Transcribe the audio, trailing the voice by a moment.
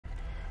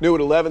New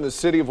at 11, the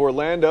city of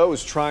Orlando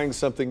is trying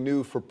something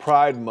new for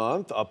Pride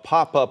Month, a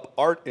pop-up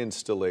art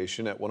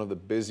installation at one of the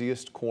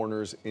busiest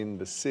corners in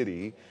the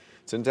city.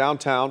 It's in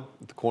downtown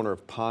at the corner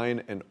of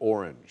Pine and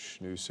Orange.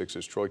 News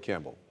 6's Troy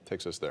Campbell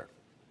takes us there.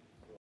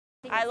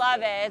 I love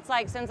it. It's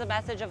like sends a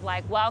message of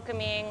like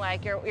welcoming,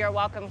 like you're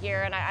welcome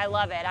here, and I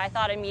love it. I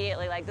thought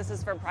immediately like this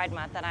is for Pride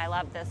Month, and I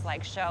love this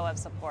like show of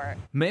support.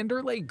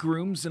 Manderley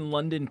Grooms and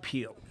London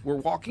Peel were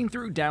walking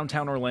through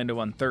downtown Orlando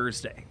on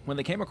Thursday when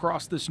they came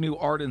across this new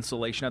art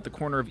installation at the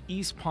corner of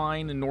East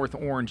Pine and North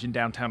Orange in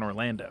downtown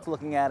Orlando.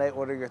 Looking at it,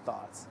 what are your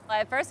thoughts? Well,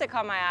 at first it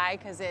caught my eye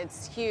because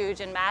it's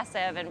huge and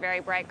massive and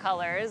very bright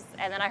colors,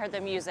 and then I heard the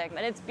music,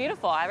 and it's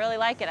beautiful. I really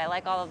like it. I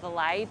like all of the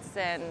lights,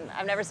 and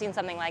I've never seen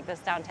something like this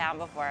downtown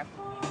before.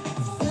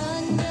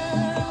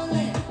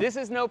 This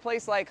is no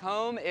place like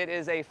home. It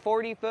is a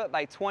 40-foot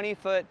by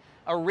 20-foot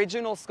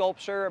original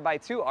sculpture by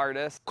two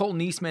artists. Cole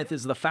Neesmith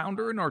is the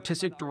founder and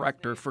artistic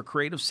director for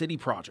Creative City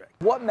Project.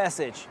 What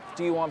message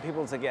do you want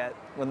people to get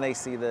when they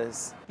see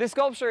this? This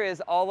sculpture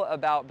is all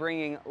about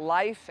bringing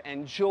life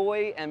and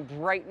joy and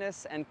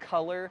brightness and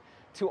color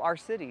to our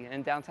city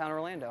in downtown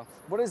Orlando.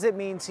 What does it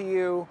mean to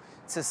you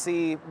to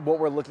see what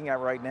we're looking at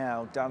right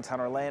now? Downtown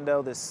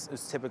Orlando, this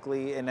is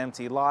typically an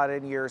empty lot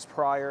in years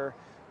prior.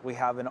 We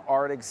have an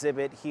art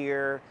exhibit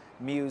here,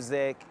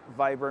 music,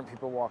 vibrant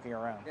people walking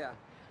around. Yeah.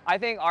 I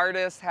think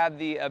artists have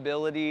the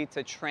ability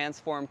to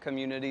transform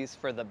communities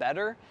for the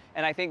better,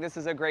 and I think this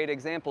is a great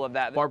example of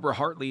that. Barbara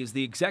Hartley is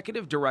the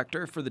executive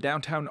director for the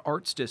Downtown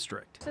Arts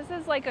District. This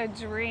is like a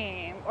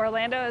dream.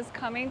 Orlando is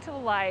coming to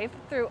life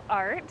through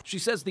art. She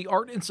says the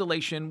art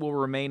installation will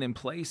remain in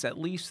place at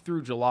least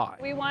through July.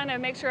 We want to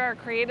make sure our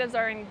creatives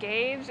are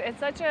engaged. It's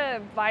such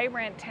a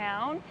vibrant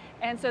town,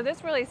 and so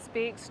this really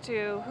speaks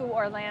to who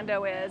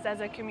Orlando is as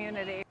a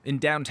community. In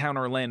downtown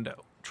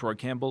Orlando, Troy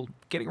Campbell,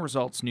 Getting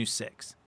Results, News 6.